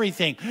her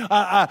everything.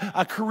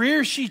 A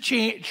career she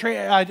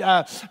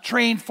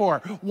trained for,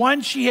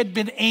 one she had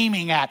been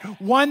aiming at,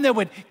 one that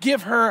would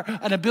give her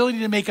an ability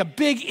to make a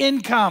big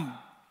income.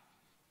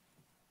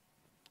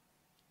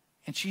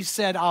 And she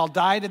said, I'll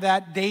die to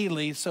that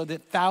daily so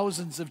that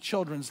thousands of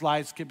children's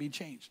lives can be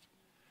changed.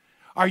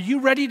 Are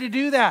you ready to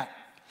do that?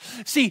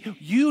 See,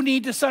 you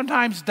need to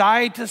sometimes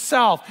die to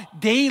self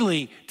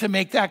daily to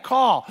make that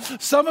call.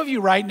 Some of you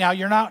right now,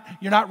 you're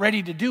not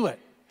ready to do it.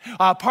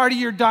 Part of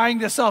your dying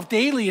to self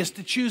daily is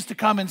to choose to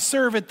come and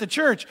serve at the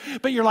church.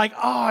 But you're like,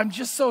 oh, I'm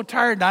just so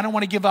tired and I don't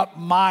want to give up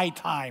my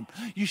time.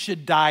 You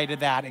should die to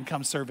that and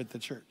come serve at the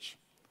church.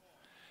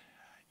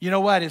 You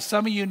know what? If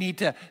some of you need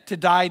to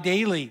die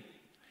daily,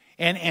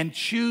 and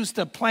choose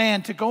to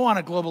plan to go on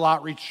a global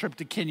outreach trip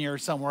to Kenya or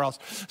somewhere else.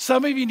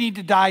 Some of you need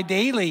to die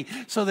daily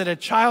so that a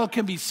child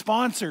can be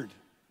sponsored.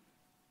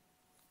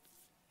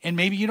 And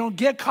maybe you don't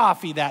get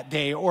coffee that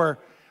day or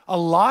a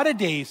lot of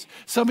days.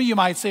 Some of you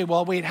might say,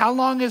 well, wait, how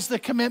long is the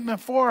commitment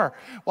for?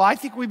 Well, I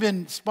think we've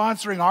been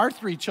sponsoring our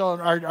 3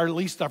 children, or at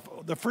least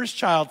the first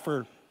child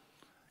for,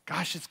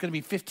 gosh, it's going to be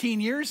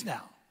 15 years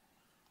now.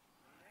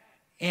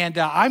 And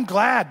I'm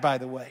glad, by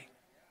the way.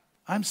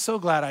 I'm so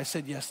glad I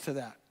said yes to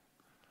that.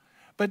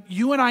 But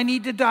you and I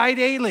need to die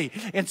daily.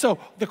 And so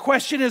the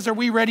question is, are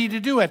we ready to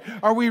do it?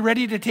 Are we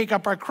ready to take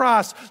up our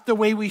cross the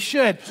way we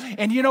should?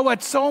 And you know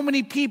what? So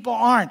many people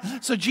aren't.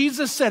 So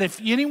Jesus said,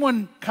 if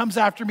anyone comes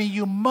after me,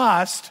 you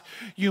must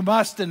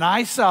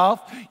deny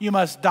self. You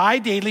must die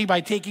daily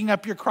by taking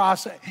up your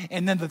cross.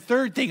 And then the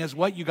third thing is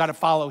what? You got to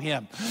follow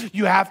him.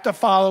 You have to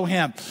follow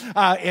him.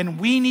 And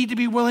we need to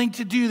be willing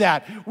to do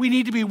that. We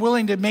need to be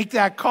willing to make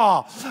that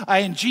call.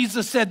 And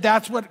Jesus said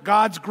that's what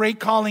God's great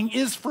calling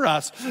is for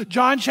us.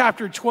 John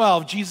chapter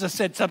 12, Jesus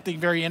said something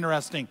very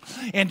interesting.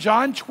 In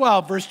John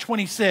 12, verse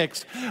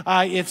 26,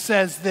 it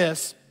says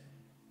this,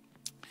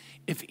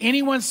 if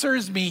anyone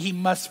serves me, he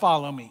must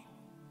follow me.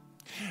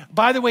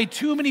 By the way,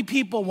 too many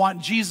people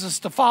want Jesus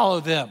to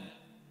follow them.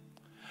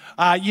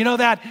 You know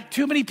that?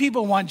 Too many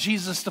people want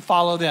Jesus to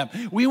follow them.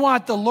 We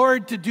want the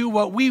Lord to do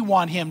what we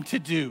want him to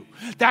do.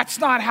 That's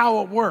not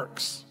how it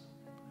works.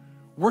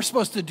 We're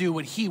supposed to do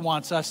what he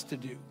wants us to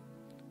do.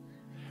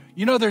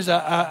 You know, there's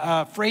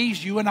a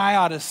phrase you and I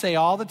ought to say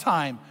all the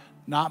time.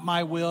 Not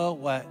my will,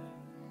 what?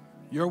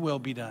 Your will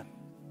be done.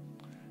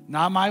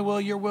 Not my will,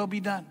 your will be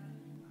done.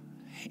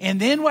 And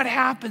then what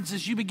happens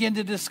is you begin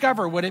to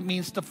discover what it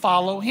means to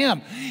follow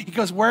him. He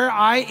goes, where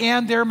I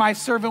am, there my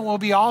servant will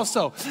be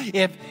also.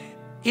 If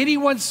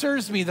anyone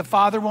serves me, the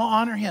Father will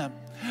honor him.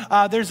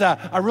 There's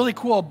a really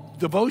cool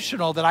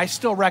devotional that I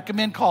still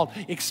recommend called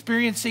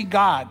Experiencing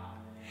God.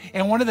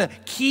 And one of the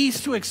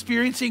keys to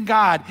experiencing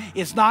God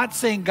is not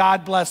saying,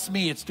 God bless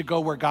me. It's to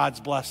go where God's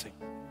blessing.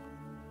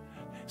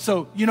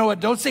 So, you know what?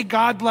 Don't say,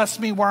 God bless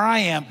me where I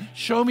am.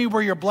 Show me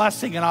where you're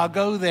blessing and I'll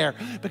go there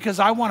because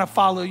I want to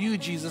follow you,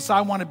 Jesus.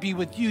 I want to be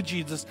with you,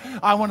 Jesus.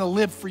 I want to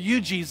live for you,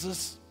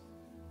 Jesus.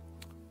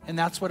 And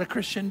that's what a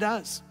Christian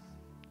does.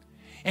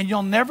 And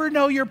you'll never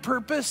know your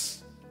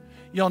purpose.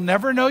 You'll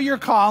never know your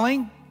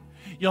calling.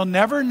 You'll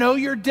never know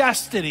your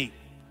destiny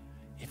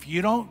if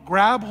you don't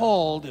grab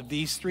hold of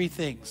these 3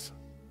 things.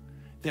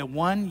 That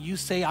one, you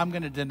say, I'm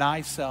going to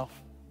deny self.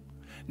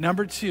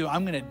 Number 2,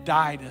 I'm going to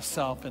die to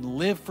self and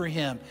live for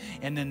him.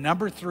 And then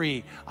number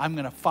 3, I'm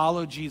going to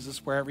follow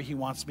Jesus wherever he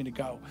wants me to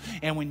go.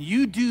 And when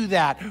you do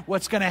that,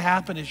 what's going to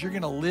happen is you're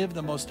going to live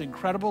the most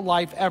incredible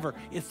life ever.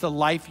 It's the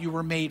life you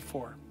were made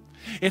for.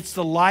 It's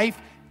the life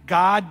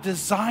God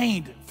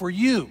designed for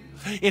you.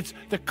 It's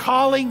the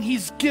calling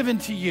he's given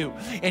to you.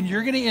 And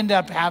you're going to end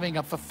up having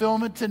a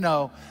fulfillment to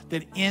know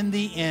that in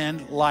the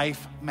end,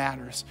 life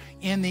matters.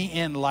 In the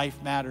end,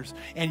 life matters.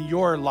 And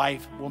your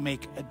life will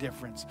make a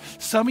difference.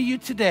 Some of you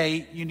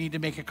today, you need to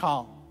make a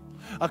call.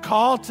 A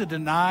call to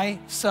deny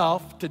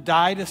self, to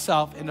die to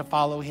self, and to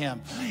follow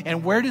him.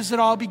 And where does it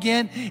all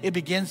begin? It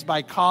begins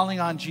by calling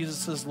on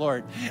Jesus as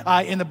Lord.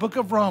 In the book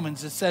of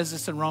Romans, it says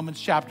this in Romans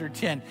chapter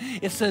 10.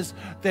 It says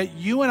that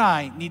you and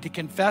I need to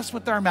confess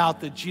with our mouth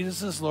that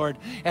Jesus is Lord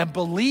and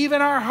believe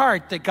in our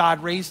heart that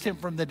God raised him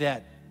from the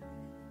dead.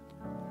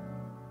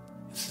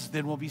 It says,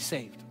 then we'll be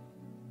saved.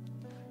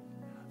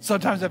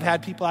 Sometimes I've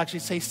had people actually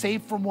say,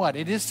 saved from what?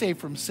 It is saved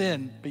from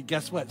sin, but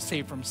guess what?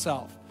 Saved from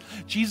self.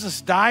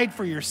 Jesus died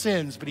for your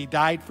sins, but he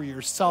died for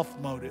your self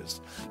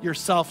motives, your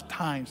self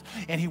times.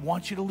 And he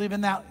wants you to live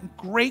in that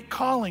great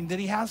calling that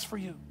he has for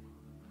you.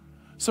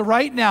 So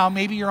right now,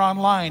 maybe you're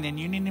online and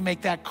you need to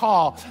make that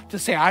call to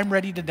say, I'm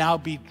ready to now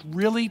be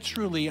really,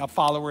 truly a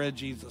follower of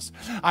Jesus.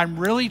 I'm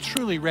really,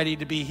 truly ready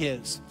to be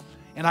his.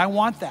 And I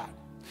want that.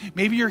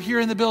 Maybe you're here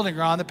in the building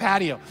or on the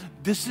patio.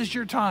 This is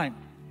your time.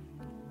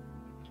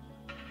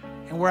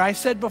 And where I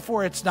said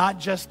before, it's not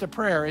just a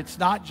prayer. It's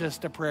not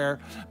just a prayer,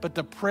 but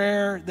the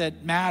prayer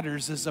that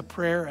matters is a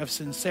prayer of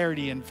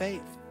sincerity and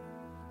faith.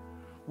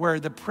 Where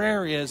the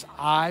prayer is,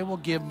 I will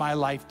give my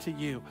life to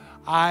you.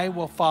 I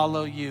will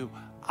follow you.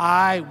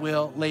 I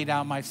will lay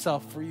down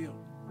myself for you.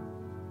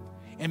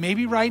 And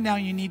maybe right now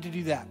you need to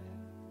do that.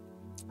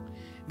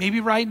 Maybe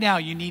right now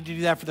you need to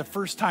do that for the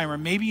first time, or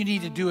maybe you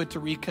need to do it to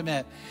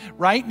recommit.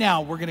 Right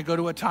now, we're going to go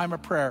to a time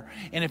of prayer.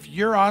 And if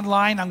you're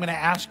online, I'm going to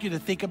ask you to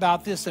think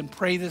about this and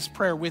pray this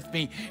prayer with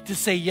me to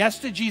say yes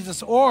to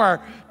Jesus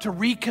or to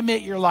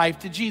recommit your life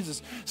to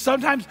Jesus.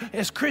 Sometimes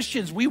as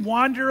Christians, we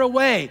wander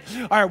away,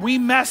 or we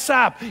mess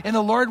up, and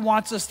the Lord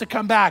wants us to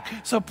come back.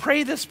 So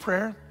pray this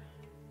prayer.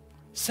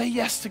 Say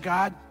yes to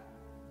God.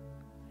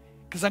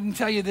 Because I can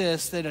tell you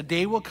this, that a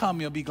day will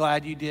come, you'll be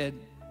glad you did.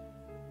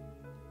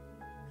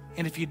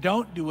 And if you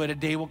don't do it, a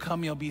day will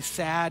come, you'll be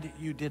sad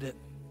you did it.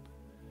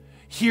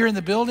 Here in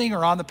the building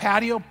or on the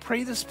patio,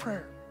 pray this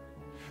prayer.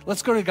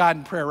 Let's go to God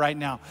in prayer right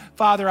now.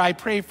 Father, I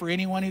pray for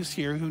anyone who's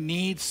here who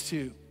needs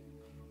to,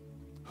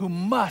 who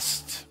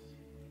must.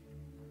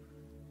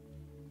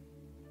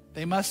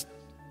 They must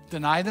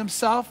deny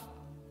themselves.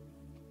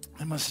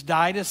 They must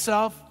die to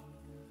self.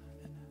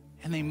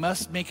 And they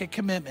must make a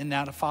commitment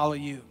now to follow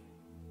you.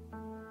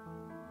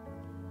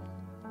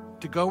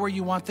 To go where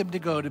you want them to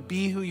go, to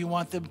be who you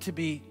want them to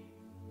be,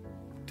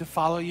 to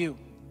follow you.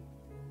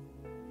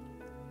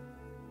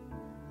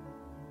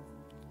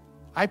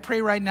 I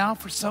pray right now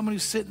for someone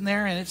who's sitting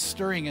there and it's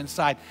stirring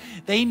inside.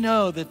 They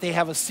know that they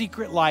have a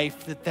secret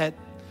life that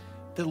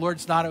the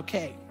Lord's not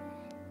okay.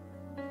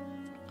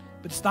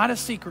 But it's not a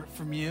secret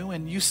from you,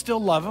 and you still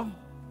love them.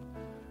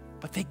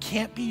 But they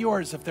can't be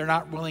yours if they're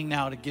not willing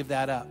now to give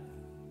that up.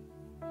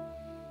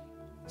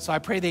 So I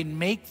pray they'd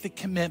make the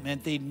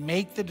commitment, they'd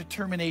make the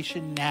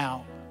determination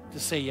now to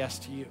say yes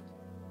to you.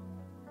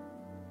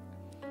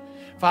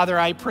 Father,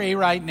 I pray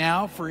right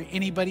now for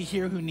anybody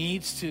here who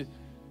needs to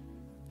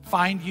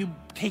find you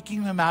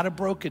taking them out of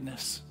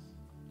brokenness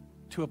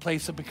to a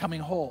place of becoming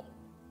whole.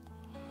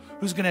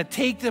 Who's going to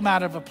take them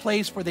out of a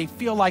place where they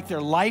feel like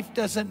their life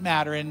doesn't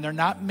matter and they're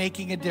not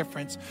making a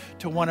difference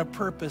to one of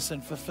purpose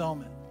and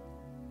fulfillment.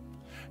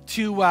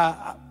 To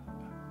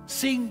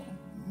seeing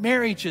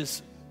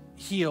marriages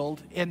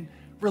healed and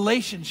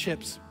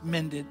relationships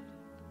mended.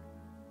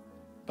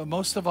 But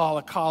most of all,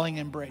 a calling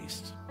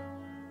embraced.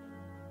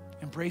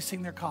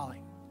 Embracing their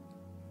calling.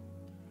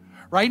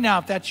 Right now,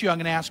 if that's you, I'm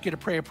going to ask you to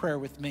pray a prayer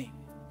with me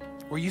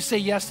where you say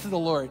yes to the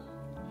Lord.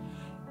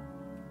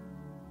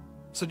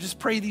 So just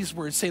pray these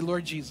words. Say,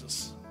 Lord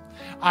Jesus,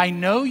 I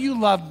know you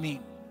love me,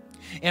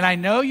 and I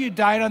know you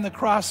died on the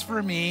cross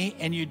for me,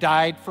 and you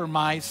died for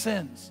my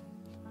sins.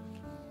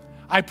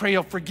 I pray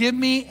you'll forgive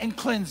me and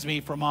cleanse me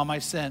from all my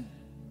sin.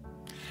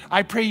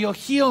 I pray you'll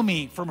heal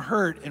me from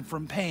hurt and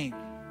from pain.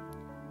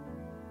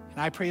 And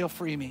I pray you'll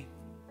free me.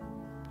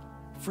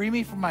 Free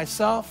me from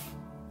myself.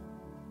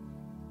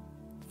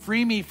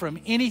 Free me from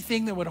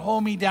anything that would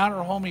hold me down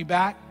or hold me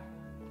back.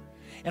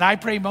 And I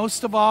pray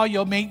most of all,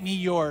 you'll make me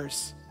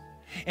yours.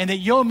 And that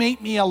you'll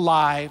make me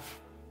alive.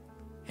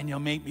 And you'll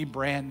make me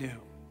brand new.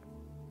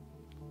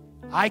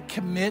 I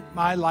commit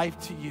my life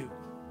to you.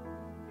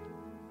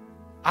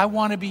 I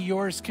want to be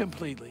yours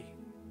completely.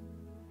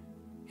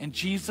 And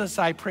Jesus,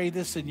 I pray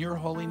this in your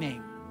holy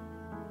name.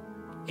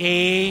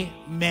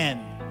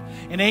 Amen.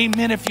 And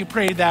amen if you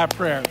prayed that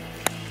prayer.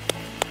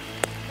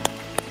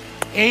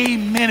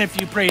 Amen if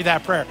you pray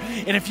that prayer.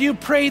 And if you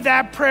pray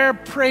that prayer,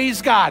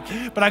 praise God.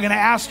 But I'm going to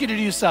ask you to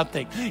do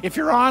something. If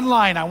you're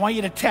online, I want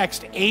you to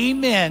text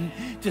amen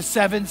to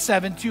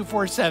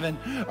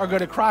 77247 or go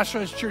to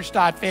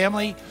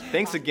crossroadschurch.family.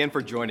 Thanks again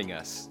for joining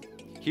us.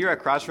 Here at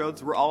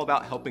Crossroads, we're all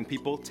about helping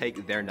people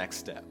take their next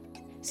step.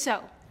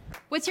 So,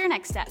 what's your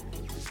next step?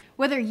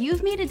 Whether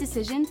you've made a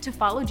decision to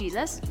follow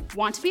Jesus,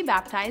 want to be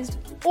baptized,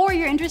 or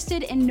you're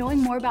interested in knowing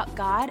more about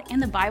God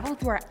and the Bible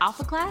through our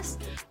Alpha class,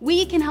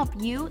 we can help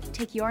you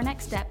take your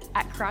next step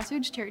at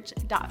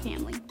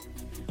crossroadschurch.family.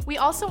 We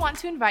also want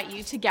to invite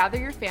you to gather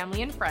your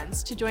family and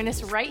friends to join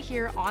us right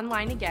here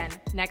online again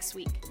next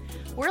week.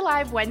 We're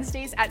live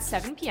Wednesdays at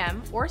 7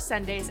 p.m. or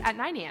Sundays at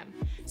 9 a.m.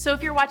 So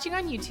if you're watching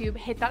on YouTube,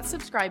 hit that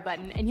subscribe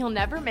button and you'll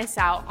never miss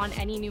out on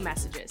any new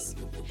messages.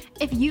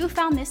 If you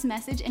found this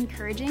message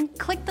encouraging,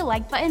 click the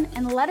like button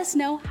and let us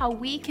know how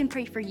we can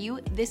pray for you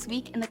this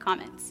week in the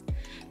comments.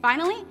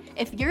 Finally,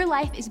 if your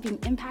life is being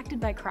impacted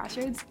by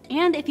Crossroads,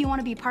 and if you want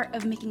to be part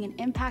of making an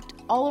impact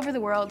all over the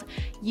world,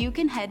 you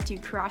can head to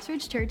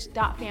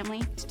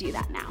crossroadschurch.family to do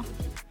that now.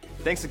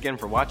 Thanks again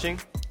for watching,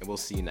 and we'll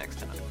see you next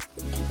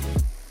time.